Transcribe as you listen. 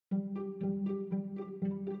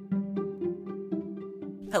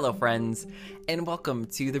Hello, friends, and welcome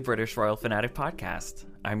to the British Royal Fanatic Podcast.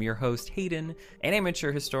 I'm your host, Hayden, an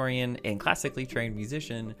amateur historian and classically trained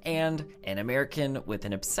musician, and an American with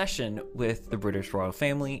an obsession with the British royal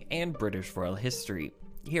family and British royal history.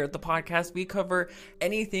 Here at the podcast, we cover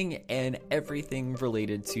anything and everything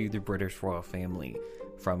related to the British royal family,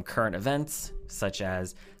 from current events, such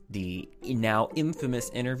as the now infamous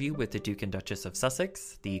interview with the Duke and Duchess of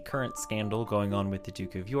Sussex, the current scandal going on with the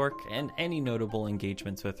Duke of York, and any notable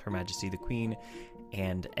engagements with Her Majesty the Queen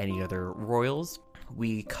and any other royals.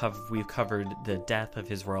 We've covered the death of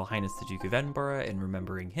His Royal Highness the Duke of Edinburgh and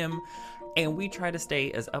remembering him, and we try to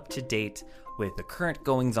stay as up to date with the current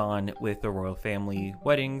goings-on with the royal family,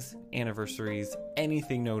 weddings, anniversaries,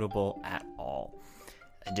 anything notable at all.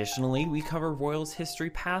 Additionally, we cover royals'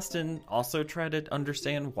 history past and also try to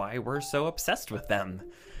understand why we're so obsessed with them.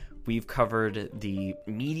 We've covered the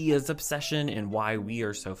media's obsession and why we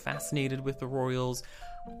are so fascinated with the royals,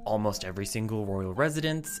 almost every single royal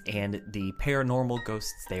residence and the paranormal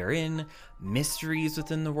ghosts therein, mysteries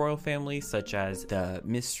within the royal family such as the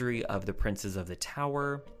mystery of the Princes of the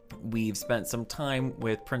Tower. We've spent some time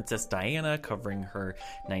with Princess Diana covering her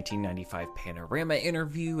 1995 Panorama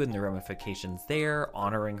interview and the ramifications there,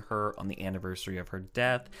 honoring her on the anniversary of her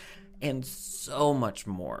death, and so much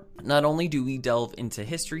more. Not only do we delve into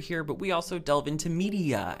history here, but we also delve into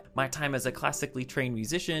media. My time as a classically trained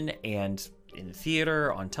musician and in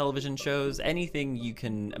theater, on television shows, anything you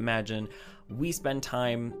can imagine, we spend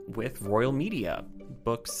time with royal media,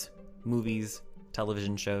 books, movies,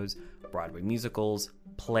 television shows, Broadway musicals,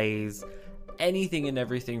 plays, anything and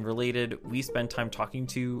everything related. We spend time talking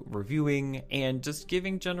to, reviewing, and just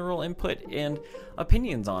giving general input and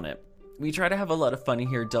opinions on it. We try to have a lot of fun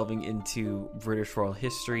here delving into British royal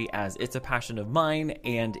history, as it's a passion of mine,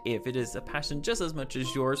 and if it is a passion just as much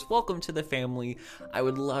as yours, welcome to the family. I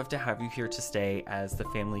would love to have you here to stay as the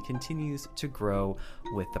family continues to grow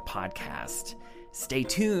with the podcast. Stay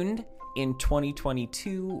tuned. In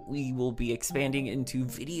 2022, we will be expanding into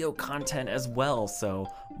video content as well, so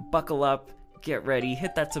buckle up, get ready,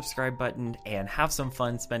 hit that subscribe button, and have some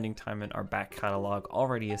fun spending time in our back catalog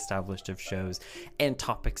already established of shows and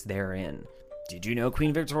topics therein. Did you know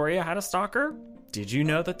Queen Victoria had a stalker? Did you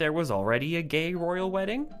know that there was already a gay royal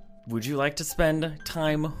wedding? Would you like to spend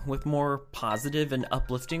time with more positive and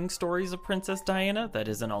uplifting stories of Princess Diana that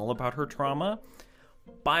isn't all about her trauma?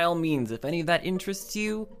 By all means, if any of that interests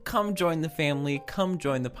you, come join the family, come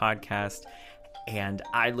join the podcast, and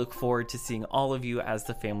I look forward to seeing all of you as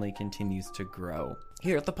the family continues to grow.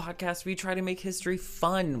 Here at the podcast, we try to make history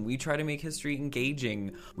fun. We try to make history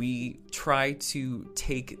engaging. We try to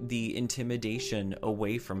take the intimidation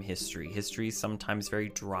away from history. History is sometimes very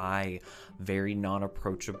dry, very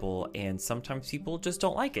non-approachable, and sometimes people just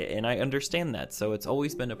don't like it, and I understand that. So it's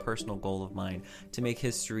always been a personal goal of mine to make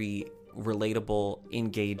history relatable,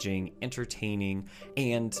 engaging, entertaining,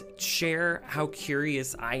 and share how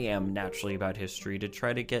curious I am naturally about history to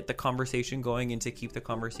try to get the conversation going and to keep the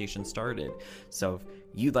conversation started. So if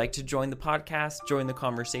you'd like to join the podcast, join the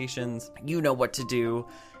conversations, you know what to do.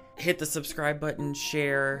 Hit the subscribe button,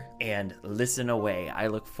 share, and listen away. I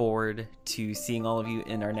look forward to seeing all of you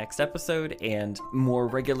in our next episode and more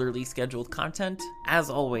regularly scheduled content. As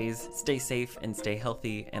always, stay safe and stay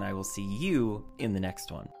healthy, and I will see you in the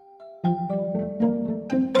next one.